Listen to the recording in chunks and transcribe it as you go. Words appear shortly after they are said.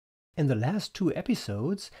In the last two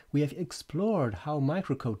episodes, we have explored how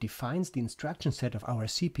microcode defines the instruction set of our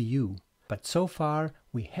CPU. But so far,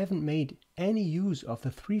 we haven't made any use of the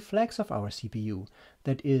three flags of our CPU.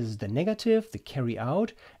 That is the negative, the carry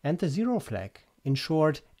out, and the zero flag. In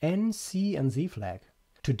short, N, C, and Z flag.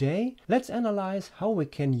 Today, let's analyze how we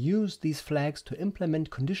can use these flags to implement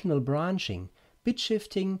conditional branching, bit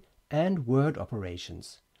shifting, and word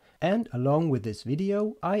operations. And along with this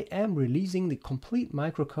video, I am releasing the complete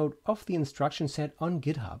microcode of the instruction set on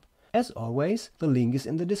GitHub. As always, the link is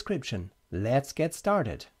in the description. Let's get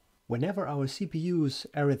started. Whenever our CPU's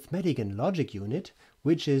arithmetic and logic unit,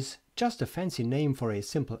 which is just a fancy name for a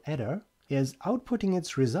simple adder, is outputting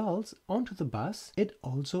its results onto the bus, it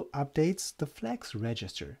also updates the flags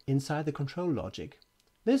register inside the control logic.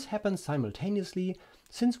 This happens simultaneously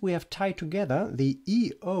since we have tied together the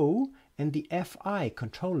EO and the FI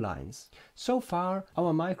control lines. So far,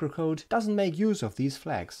 our microcode doesn't make use of these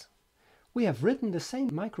flags. We have written the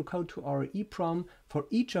same microcode to our EEPROM for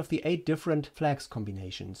each of the 8 different flags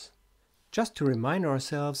combinations. Just to remind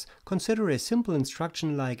ourselves, consider a simple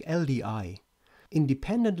instruction like LDI.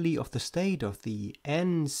 Independently of the state of the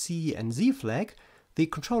N, C, and Z flag, the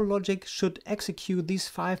control logic should execute these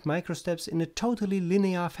 5 microsteps in a totally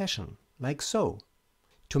linear fashion, like so.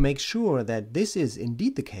 To make sure that this is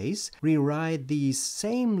indeed the case, we write these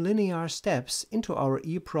same linear steps into our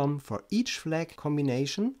EEPROM for each flag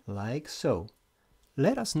combination, like so.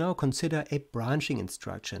 Let us now consider a branching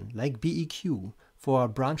instruction, like BEQ, for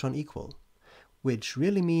branch on equal, which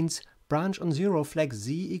really means branch on 0 flag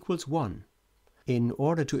Z equals 1. In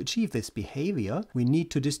order to achieve this behavior, we need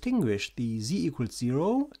to distinguish the Z equals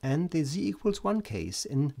 0 and the Z equals 1 case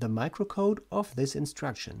in the microcode of this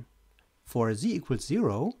instruction. For Z equals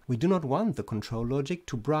 0, we do not want the control logic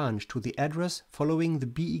to branch to the address following the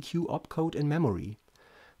BEQ opcode in memory.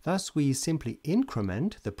 Thus we simply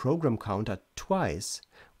increment the program counter twice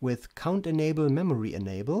with count enable memory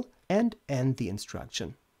enable and end the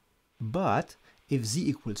instruction. But if Z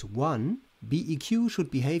equals 1, BEQ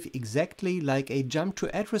should behave exactly like a jump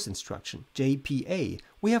to address instruction, JPA,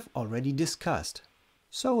 we have already discussed.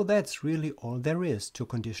 So that's really all there is to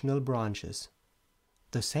conditional branches.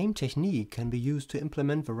 The same technique can be used to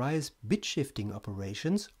implement Veriz bit shifting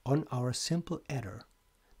operations on our simple adder.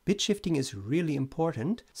 Bit shifting is really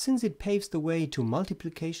important since it paves the way to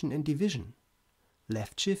multiplication and division.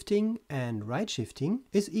 Left shifting and right shifting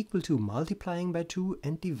is equal to multiplying by 2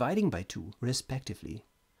 and dividing by 2, respectively.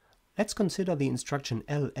 Let's consider the instruction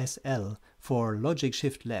LSL for logic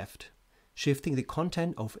shift left, shifting the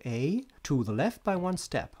content of A to the left by 1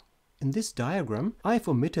 step. In this diagram, I've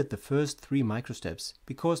omitted the first 3 microsteps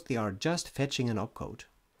because they are just fetching an opcode.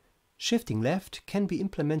 Shifting left can be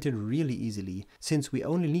implemented really easily since we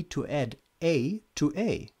only need to add A to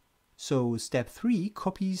A. So step 3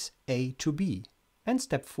 copies A to B. And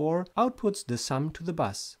step 4 outputs the sum to the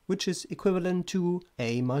bus, which is equivalent to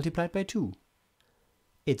A multiplied by 2.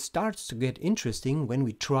 It starts to get interesting when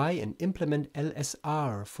we try and implement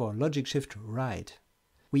LSR for logic shift right.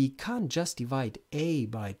 We can't just divide A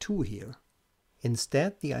by 2 here.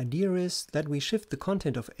 Instead, the idea is that we shift the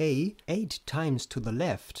content of A 8 times to the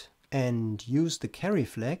left and use the carry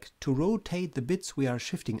flag to rotate the bits we are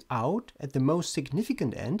shifting out at the most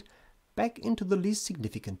significant end back into the least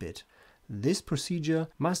significant bit. This procedure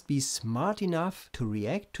must be smart enough to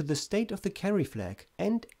react to the state of the carry flag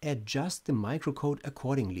and adjust the microcode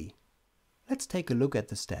accordingly. Let's take a look at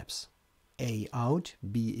the steps. A out,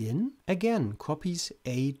 B in, again copies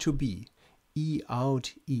A to B. E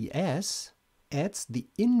out, ES adds the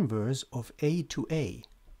inverse of A to A.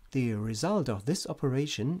 The result of this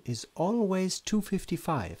operation is always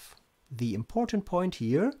 255. The important point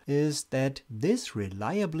here is that this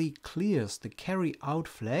reliably clears the carry out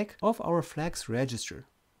flag of our flags register.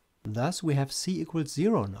 Thus we have C equals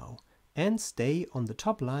 0 now and stay on the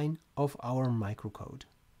top line of our microcode.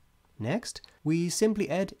 Next, we simply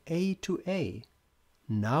add A to A.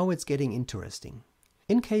 Now it's getting interesting.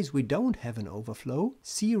 In case we don't have an overflow,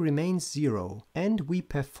 C remains 0 and we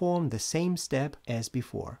perform the same step as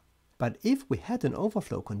before. But if we had an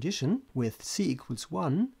overflow condition with C equals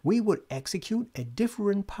 1, we would execute a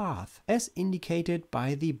different path as indicated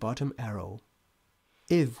by the bottom arrow.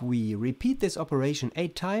 If we repeat this operation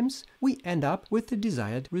 8 times, we end up with the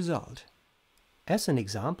desired result. As an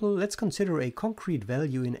example, let's consider a concrete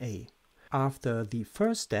value in A. After the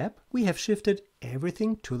first step, we have shifted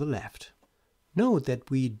everything to the left. Note that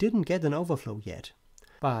we didn't get an overflow yet.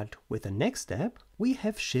 But with the next step, we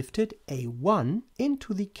have shifted a 1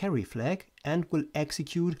 into the carry flag and will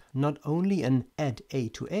execute not only an add A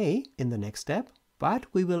to A in the next step, but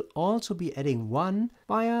we will also be adding 1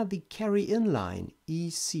 via the carry in line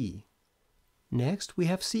EC. Next we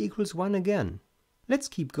have c equals 1 again. Let's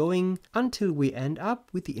keep going until we end up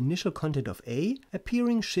with the initial content of A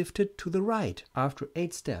appearing shifted to the right after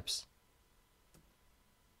 8 steps.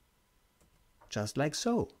 Just like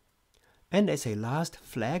so. And as a last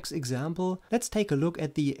flags example, let's take a look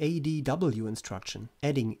at the ADW instruction,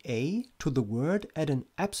 adding A to the word at an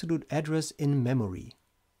absolute address in memory.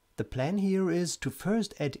 The plan here is to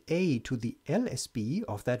first add A to the LSB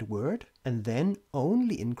of that word and then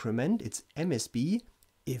only increment its MSB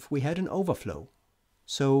if we had an overflow.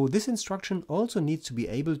 So this instruction also needs to be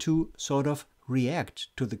able to sort of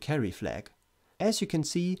react to the carry flag. As you can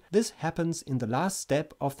see, this happens in the last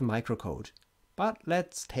step of the microcode. But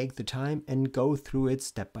let's take the time and go through it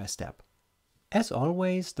step by step. As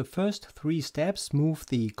always, the first 3 steps move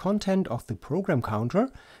the content of the program counter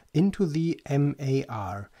into the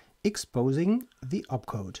MAR, exposing the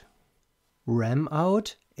opcode.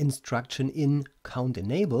 Ramout instruction in count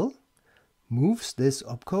enable moves this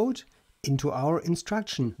opcode into our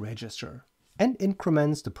instruction register and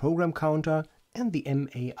increments the program counter and the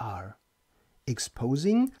MAR,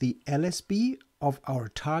 exposing the LSB of our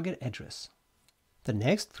target address. The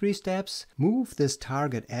next 3 steps move this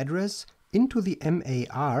target address into the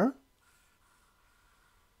MAR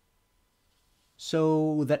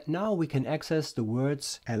so that now we can access the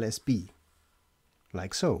words LSB,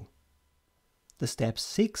 like so. The steps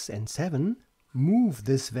 6 and 7 move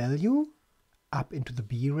this value up into the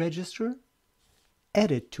B register,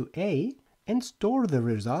 add it to A and store the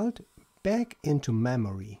result back into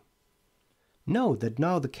memory. Note that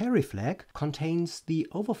now the carry flag contains the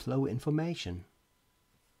overflow information.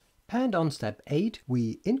 And on step 8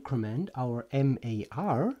 we increment our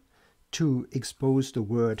MAR to expose the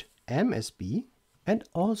word MSB and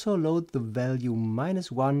also load the value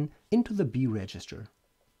 -1 into the B register.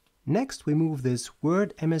 Next we move this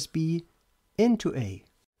word MSB into A.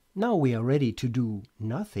 Now we are ready to do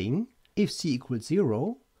nothing if c equals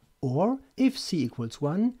 0, or if c equals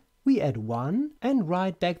 1 we add 1 and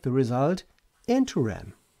write back the result into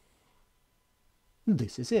RAM.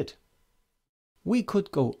 This is it. We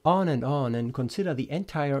could go on and consider the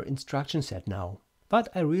entire instruction set now, but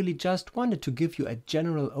I really just wanted to give you a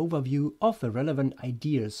general overview of the relevant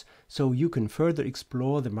ideas so you can further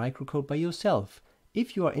explore the microcode by yourself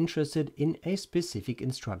if you are interested in a specific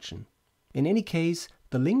instruction. In any case,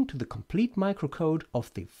 the link to the complete microcode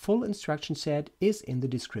of the full instruction set is in the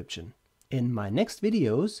description. In my next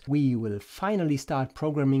videos, we will finally start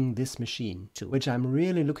programming this machine, which I'm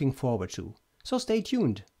really looking forward to. So stay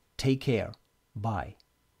tuned. Take care. Bye.